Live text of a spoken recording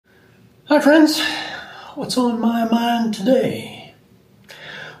Hi friends, what's on my mind today?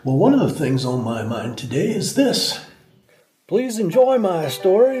 Well, one of the things on my mind today is this. Please enjoy my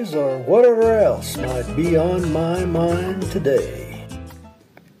stories or whatever else might be on my mind today.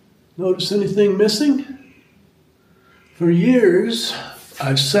 Notice anything missing? For years,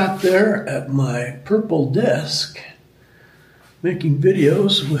 I've sat there at my purple desk making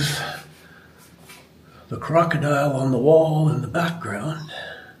videos with the crocodile on the wall in the background.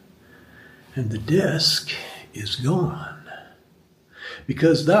 And the desk is gone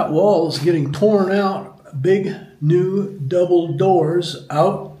because that wall is getting torn out, big new double doors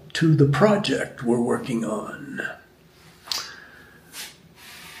out to the project we're working on.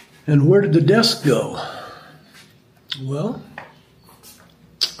 And where did the desk go? Well,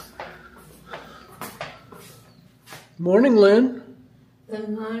 morning, Lynn. Good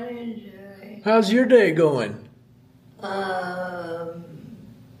morning, Jerry. How's your day going?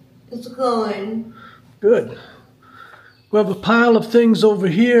 It's going. Good. We have a pile of things over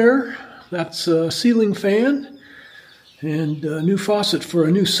here. That's a ceiling fan and a new faucet for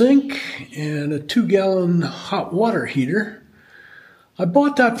a new sink and a 2-gallon hot water heater. I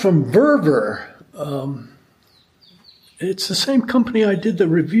bought that from Verver. It's the same company I did the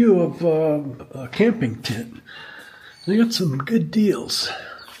review of a camping tent. They got some good deals.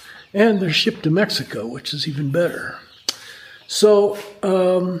 And they're shipped to Mexico, which is even better. So,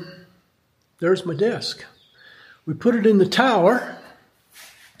 there's my desk. We put it in the tower,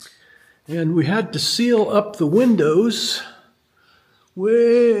 and we had to seal up the windows way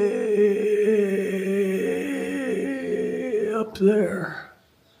up there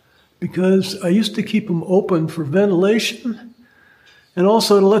because I used to keep them open for ventilation and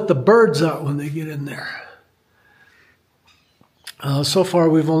also to let the birds out when they get in there. So far,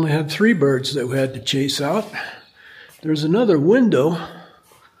 we've only had 3 birds that we had to chase out. There's another window.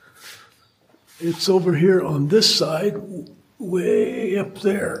 It's over here on this side, way up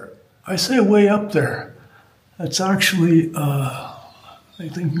there. I say way up there. That's actually, I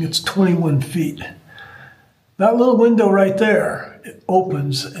think it's 21 feet. That little window right there, it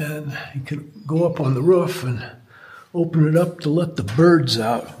opens and you can go up on the roof and open it up to let the birds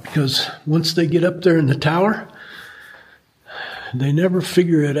out. Because once they get up there in the tower, they never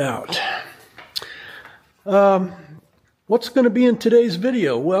figure it out. What's going to be in today's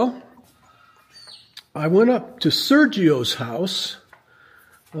video? Well, I went up to Sergios' house,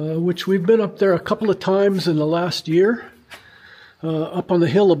 which we've been up there a couple of times in the last year. Up on the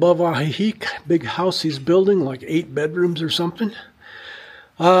hill above Ajijic, big house he's building, like 8 bedrooms or something.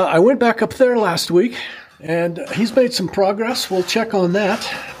 I went back up there last week, and he's made some progress. We'll check on that,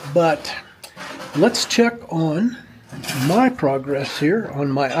 but let's check on my progress here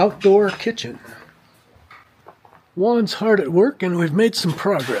on my outdoor kitchen. Juan's hard at work, and we've made some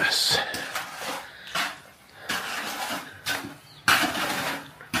progress.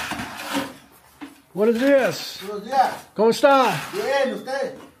 Buenos días. Buenos días. ¿Cómo está? Bien,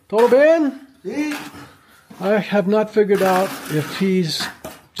 ¿usted? ¿Todo bien? Sí. I have not figured out if he's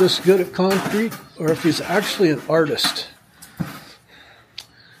just good at concrete or if he's actually an artist.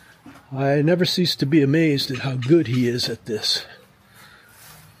 I never cease to be amazed at how good he is at this.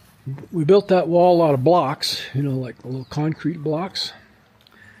 We built that wall out of blocks, you know, like little concrete blocks.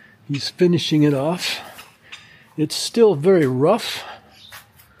 He's finishing it off. It's still very rough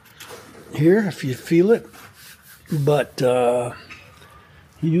here, if you feel it, but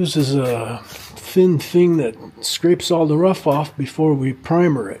he uses a thin thing that scrapes all the rough off before we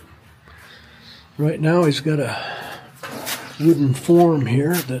primer it. Right now he's got a wooden form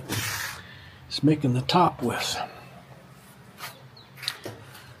here that he's making the top with.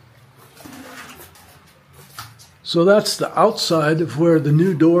 So that's the outside of where the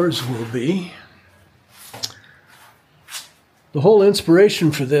new doors will be. The whole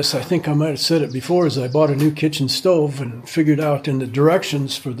inspiration for this, I think I might have said it before, is I bought a new kitchen stove and figured out in the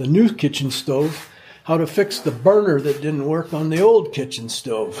directions for the new kitchen stove how to fix the burner that didn't work on the old kitchen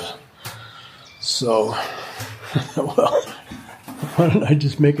stove. So, well, why don't I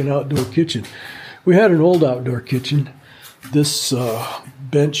just make an outdoor kitchen? We had an old outdoor kitchen. This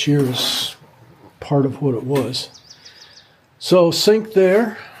bench here is part of what it was. So, sink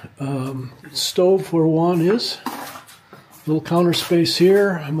there, stove where Juan is. Little counter space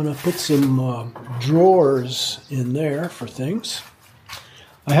here. I'm going to put some drawers in there for things.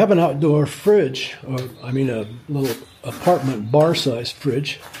 I have an outdoor fridge, a little apartment bar-sized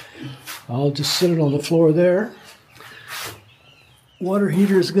fridge. I'll just set it on the floor there. Water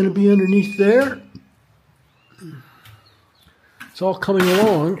heater is going to be underneath there. It's all coming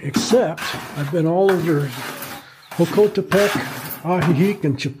along, except I've been all over Hocotepec, Ajijic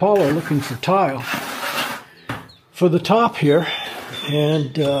and Chapala looking for tile for the top here,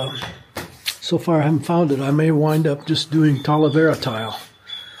 and so far I haven't found it. I may wind up just doing Talavera tile.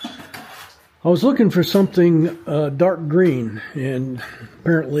 I was looking for something dark green, and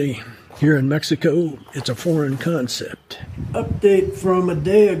apparently here in Mexico it's a foreign concept. Update from a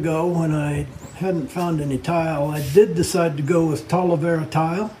day ago when I hadn't found any tile. I did decide to go with Talavera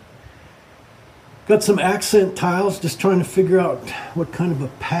tile. Got some accent tiles, just trying to figure out what kind of a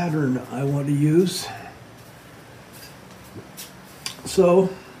pattern I want to use. So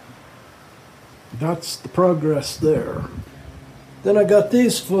that's the progress there. Then I got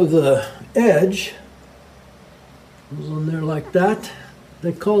these for the edge. Goes on there like that.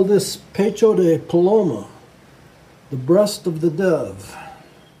 They call this Pecho de Paloma, the breast of the dove.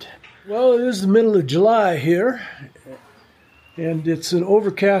 Well, it is the middle of July here, and it's an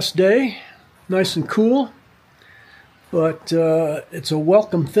overcast day, nice and cool, but it's a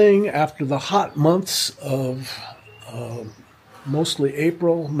welcome thing after the hot months of mostly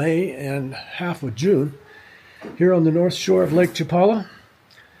April, May, and half of June here on the north shore of Lake Chapala.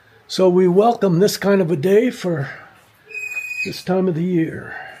 So we welcome this kind of a day for this time of the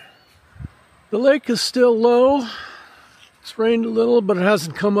year. The lake is still low. It's rained a little, but it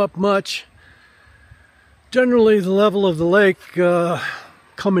hasn't come up much. Generally, the level of the lake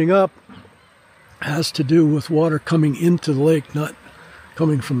coming up has to do with water coming into the lake, not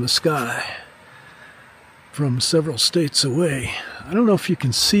coming from the sky, from several states away. I don't know if you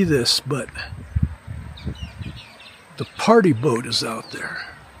can see this, but the party boat is out there.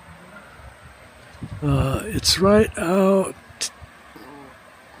 It's right out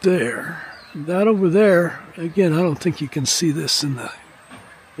there. That over there, again, I don't think you can see this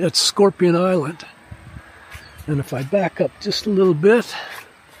it's Scorpion Island. And if I back up just a little bit,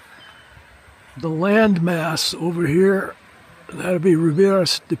 the land mass over here, that'll be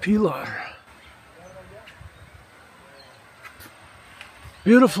Riberas de Pilar.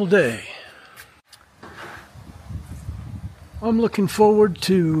 Beautiful day. I'm looking forward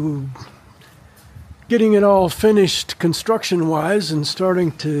to getting it all finished construction-wise and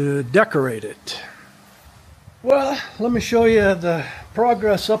starting to decorate it. Well, let me show you the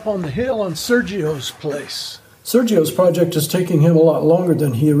progress up on the hill on Sergios' place. Sergios' project is taking him a lot longer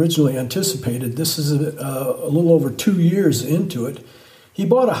than he originally anticipated. This is a little over 2 years into it. He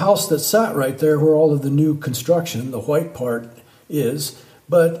bought a house that sat right there where all of the new construction, the white part, is.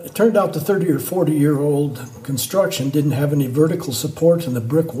 But it turned out the 30 or 40-year-old construction didn't have any vertical support in the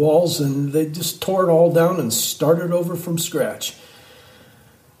brick walls, and they just tore it all down and started over from scratch.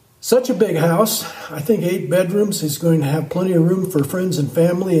 Such a big house, I think 8 bedrooms. He's going to have plenty of room for friends and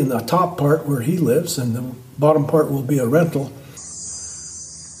family in the top part where he lives, and the bottom part will be a rental.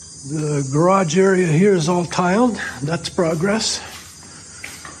 The garage area here is all tiled. That's progress.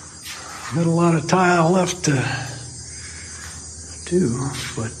 Got a lot of tile left to do,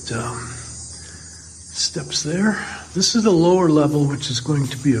 but steps there. This is the lower level, which is going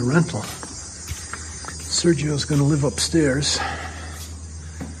to be a rental. Sergio's going to live upstairs.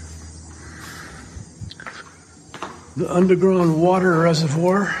 The underground water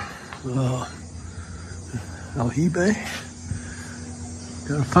reservoir, Aljibe.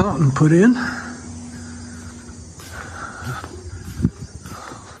 Got a fountain put in.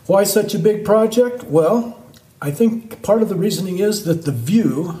 Why such a big project? Well, I think part of the reasoning is that the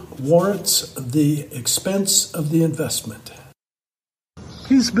view warrants the expense of the investment.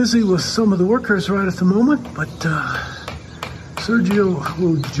 He's busy with some of the workers right at the moment, but Sergio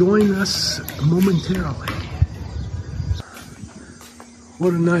will join us momentarily.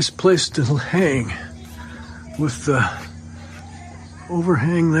 What a nice place to hang with the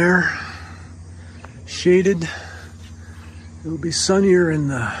overhang there, shaded. It'll be sunnier in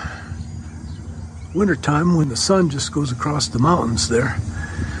the wintertime when the sun just goes across the mountains there.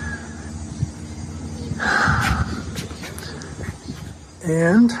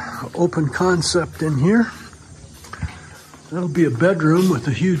 And open concept in here. That'll be a bedroom with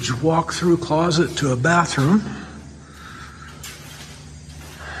a huge walk-through closet to a bathroom.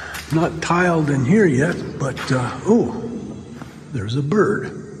 Not tiled in here yet, but oh, there's a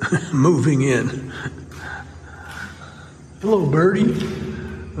bird moving in. Hello, birdie.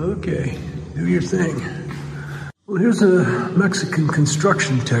 Okay, do your thing. Well, here's a Mexican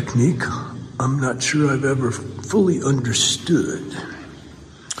construction technique I'm not sure I've ever fully understood,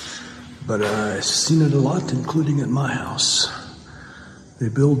 but I've seen it a lot, including at my house. They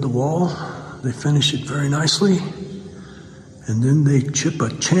build the wall, they finish it very nicely, and then they chip a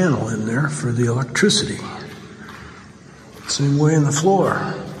channel in there for the electricity. Same way in the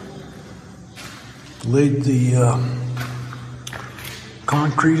floor. Laid the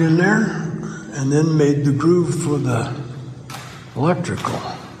concrete in there and then made the groove for the electrical.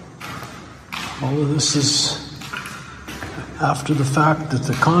 All of this is after the fact that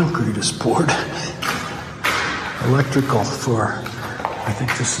the concrete is poured. Electrical for, I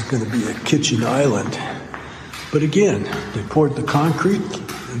think this is going to be a kitchen island. But again, they poured the concrete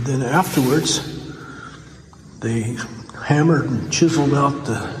and then afterwards they hammered and chiseled out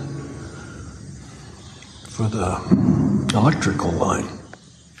for the electrical line.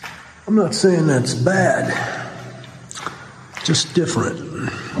 I'm not saying that's bad, just different.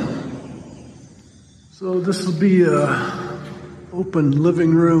 So this will be a open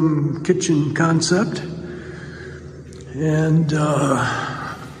living room kitchen concept, and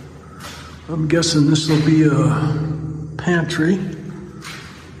I'm guessing this will be a pantry,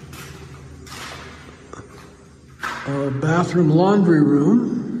 a bathroom laundry room.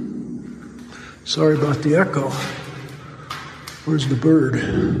 Sorry about the echo. Where's the bird?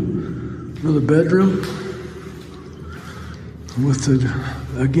 Another bedroom with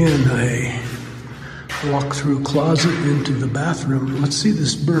again a walk-through closet into the bathroom. Let's see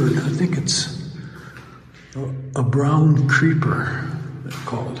this bird. I think it's a brown creeper, they're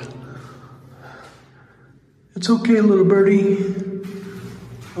called. It's okay, little birdie.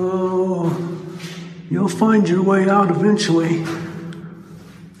 Oh, you'll find your way out eventually.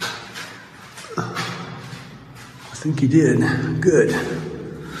 I think he did. Good.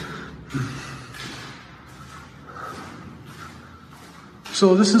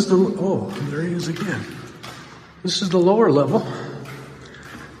 So this is there he is again. This is the lower level.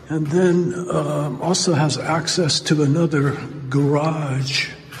 And then also has access to another garage,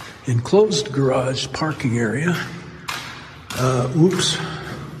 enclosed garage parking area.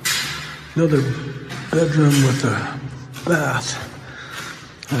 Another bedroom with a bath.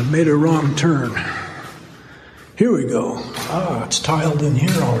 I made a wrong turn. Here we go. Ah, it's tiled in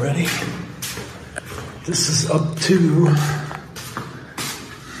here already. This is up to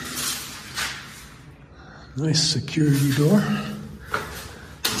nice security door.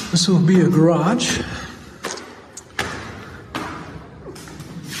 This will be a garage.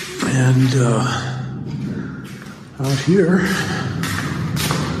 And out here,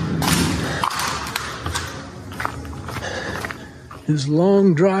 his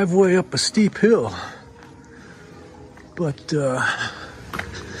long driveway up a steep hill. But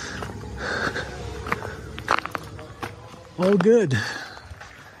all good.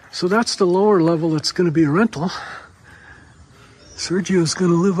 So that's the lower level. It's going to be a rental. Sergio's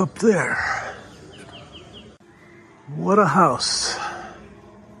going to live up there. What a house.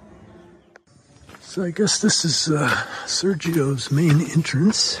 So I guess this is Sergio's main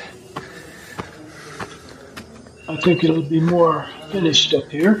entrance. I think it'll be more finished up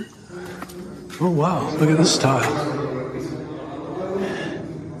here. Oh wow, look at this tile.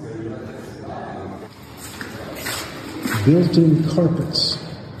 Built-in carpets.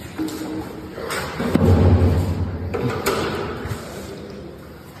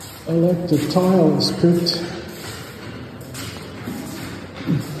 I like the tiles picked.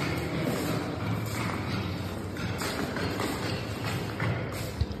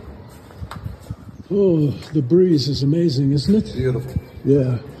 Oh, the breeze is amazing, isn't it? Beautiful.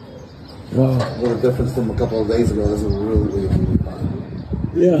 Yeah. Wow. What a difference from a couple of days ago. This is really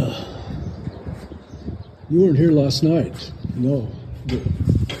fun. Yeah. You weren't here last night. No. The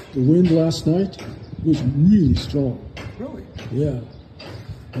wind last night was really strong. Really? Yeah.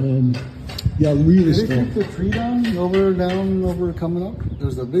 Yeah, really strong. Did they keep the tree down over coming up?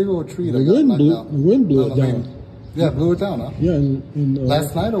 There's a big old tree that The got wind knocked blew, down. the wind blew it I down. mean, yeah, blew it down, huh? Yeah.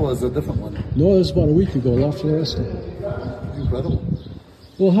 Last night, or was it a different one? No, it was about a week ago, La Floresta. Incredible.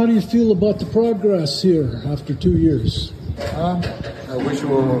 Well, how do you feel about the progress here after 2 years? I wish we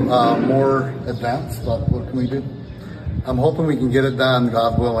were more advanced, but what can we do? I'm hoping we can get it done,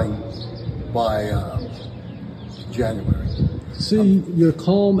 God willing, by January. See, your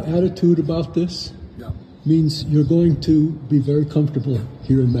calm attitude about this means you're going to be very comfortable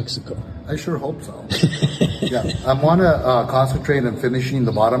here in Mexico. I sure hope so. Yeah, I want to concentrate on finishing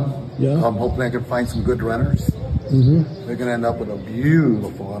the bottom. Yeah. I'm hoping I can find some good renters. Mm-hmm. They're going to end up with a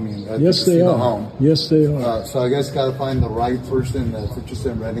beautiful, yes, they are. Home. Yes, they are. So I guess got to find the right person that's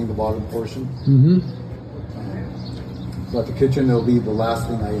interested in renting the bottom portion. Mm-hmm. But the kitchen will be the last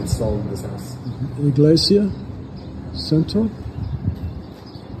thing I install in this house. Iglesia Central.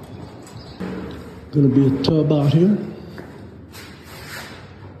 Going to be a tub out here.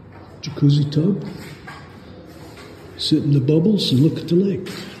 Jacuzzi tub. Sit in the bubbles and look at the lake.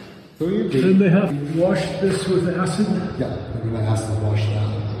 And they have washed this with acid. Yeah, they're going to ask to wash that.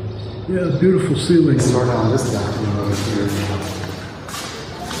 Yeah, beautiful ceiling. Start on this bathroom over here.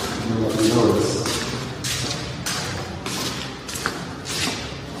 know if you notice.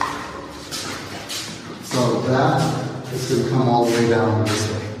 So that is going to come all the way down this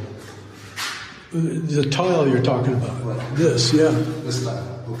way. The tile you're talking about. Right. This, yeah. This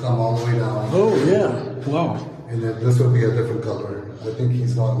tile will come all the way down. Oh, yeah. Wow. And then this will be a different color. I think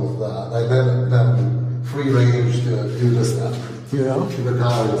he's gone with that. I let them free range to do this now. Yeah. The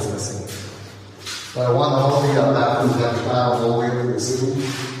color is missing. But I want all the bathrooms and tile all the way to the ceiling.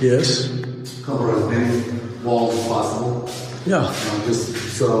 Yes. Cover as many walls as possible. Yeah. Just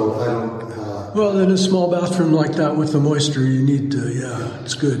so I don't. Well, in a small bathroom like that with the moisture, you need to, yeah,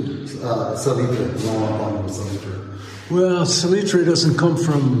 it's good. Salitre, no one problem with salitre. Well, salitre doesn't come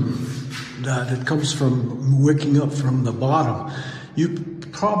from that. It comes from wicking up from the bottom. You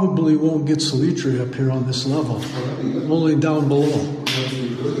probably won't get salitre up here on this level, only down below.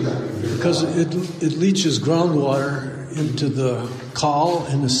 Because it leaches groundwater into the caul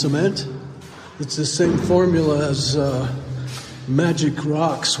and the cement. It's the same formula as magic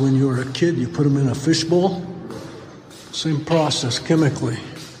rocks when you were a kid. You put them in a fishbowl. Same process chemically.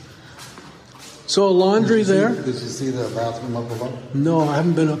 So laundry there? Did you see the bathroom up above? No, I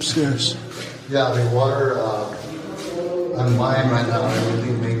haven't been upstairs. Yeah, the water on mine right now,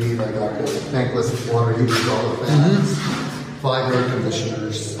 everything they need. I got tankless water heaters, all the fans, 5 air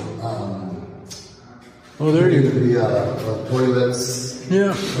conditioners. Oh, there you go. Toilets.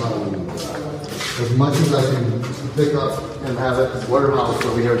 Yeah. As much as I can pick up and have it warehouse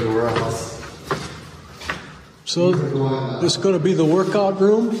over here at the warehouse. So this is going to be the workout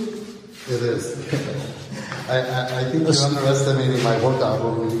room? It is. I think you're underestimating my workout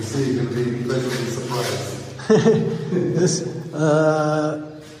room. When you see, you're going to be pleasantly surprised. That's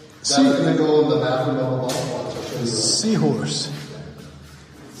going to go in the bathroom. Seahorse.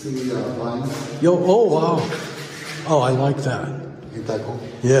 See vine? Yo, oh, wow. Oh, I like that. Ain't that cool?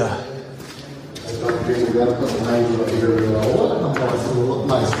 Yeah. I thought you got to put vines right here. Oh, it's going to look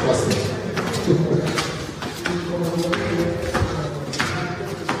nice. Trust me.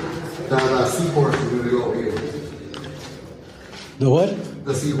 That seahorse is going to go here. The what?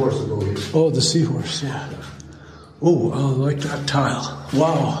 The seahorse will go here. Oh, the seahorse, yeah. Oh, I like that tile.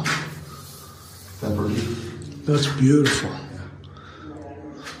 Wow. That's beautiful.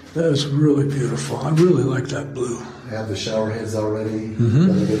 That is really beautiful. I really like that blue. I have the shower heads already.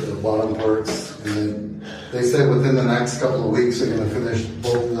 Gonna get the bottom parts. And then they said within the next couple of weeks they're going to finish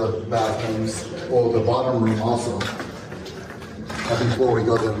both the bathrooms. Oh, the bottom room also. Before we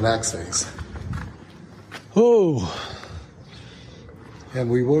go to the next phase. Oh. And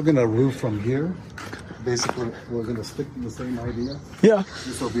we were going to roof from here. Basically, we're going to stick to the same idea. Yeah.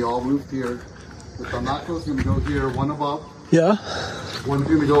 This will be all roofed here. The Monaco is going to go here, one above. Yeah. One's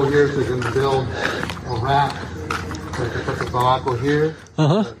going to go here, so they're going to build a rack. So they can put the Monaco here.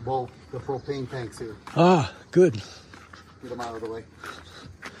 Both the propane tanks here. Ah, good. Get them out of the way.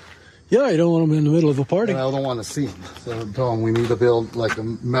 Yeah, you don't want them in the middle of a party. And I don't want to see them. So I told them we need to build like a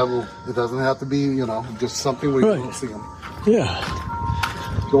metal. It doesn't have to be, just something where you don't see them. Yeah.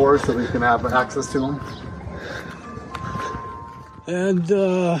 Doors so we can have access to them. And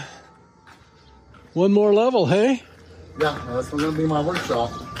one more level, hey? Yeah, that's going to be my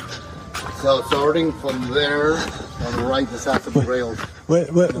workshop. So starting from there on the right, this has to be railed. Wait.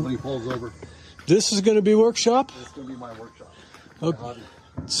 Nobody pulls over. This is going to be workshop? This is going to be my workshop. Okay.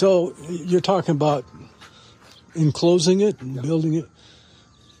 So you're talking about enclosing it and building it.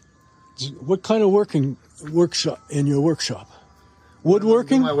 What kind of workshop in your workshop?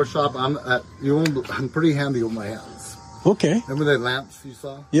 Woodworking? In my workshop, I'm pretty handy with my hands. Okay. Remember the lamps you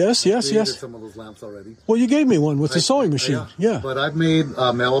saw? Yes. I created some of those lamps already. Well, you gave me one with the sewing machine. Yeah. But I've made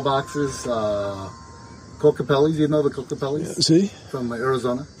mailboxes, Cocapellis. You know the Cocapellis? Yeah, see? From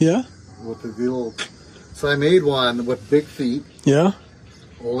Arizona. Yeah. With the little. So I made one with big feet. Yeah.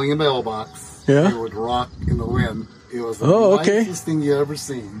 Holding a mailbox. Yeah. It would rock in the wind. It was the nicest thing you ever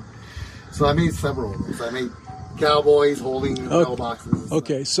seen. So I made several of those. I made cowboys holding mailboxes.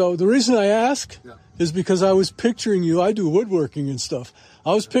 Okay, so the reason I ask is because I was picturing you. I do woodworking and stuff.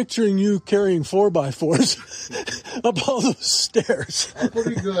 I was picturing you carrying 4x4s up all those stairs. I'm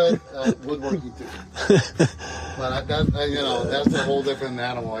pretty good at woodworking too. But that's a whole different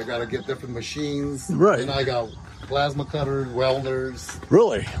animal. I got to get different machines. Right. And I got plasma cutters, welders.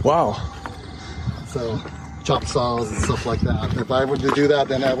 Really? Wow. So chop saws and stuff like that. If I were to do that,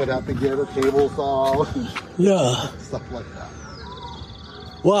 then I would have to get a table saw. Yeah. Stuff like that.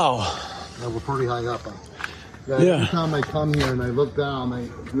 Wow. We're pretty high up. Every time I come here and I look down, I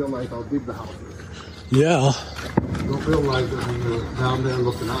realize how big the house is. Yeah. You don't realize that when you're down there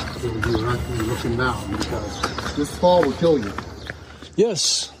looking up, so you're actually looking down because this fall will kill you.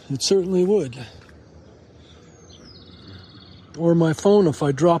 Yes. It certainly would. Or my phone if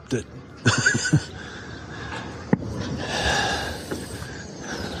I dropped it.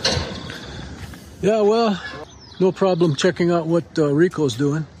 Yeah, well, no problem checking out what Rico's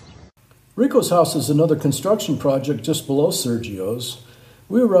doing. Rico's house is another construction project just below Sergios.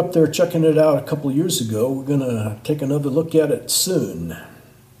 We were up there checking it out a couple years ago. We're going to take another look at it soon.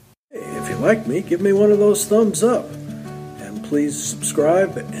 Hey, if you like me, give me one of those thumbs up. And please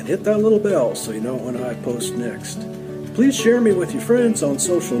subscribe and hit that little bell so you know when I post next. Please share me with your friends on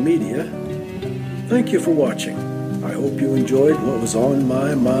social media. Thank you for watching. I hope you enjoyed what was on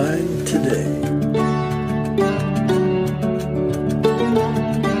my mind today.